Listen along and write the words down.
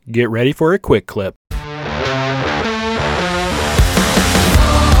Get ready for a quick clip.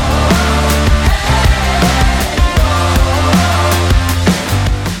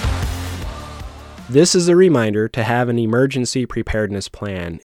 This is a reminder to have an emergency preparedness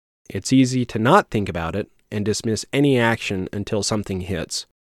plan. It's easy to not think about it and dismiss any action until something hits.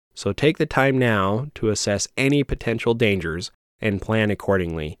 So take the time now to assess any potential dangers and plan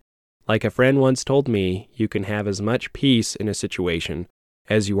accordingly. Like a friend once told me, you can have as much peace in a situation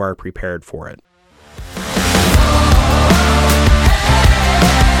as you are prepared for it.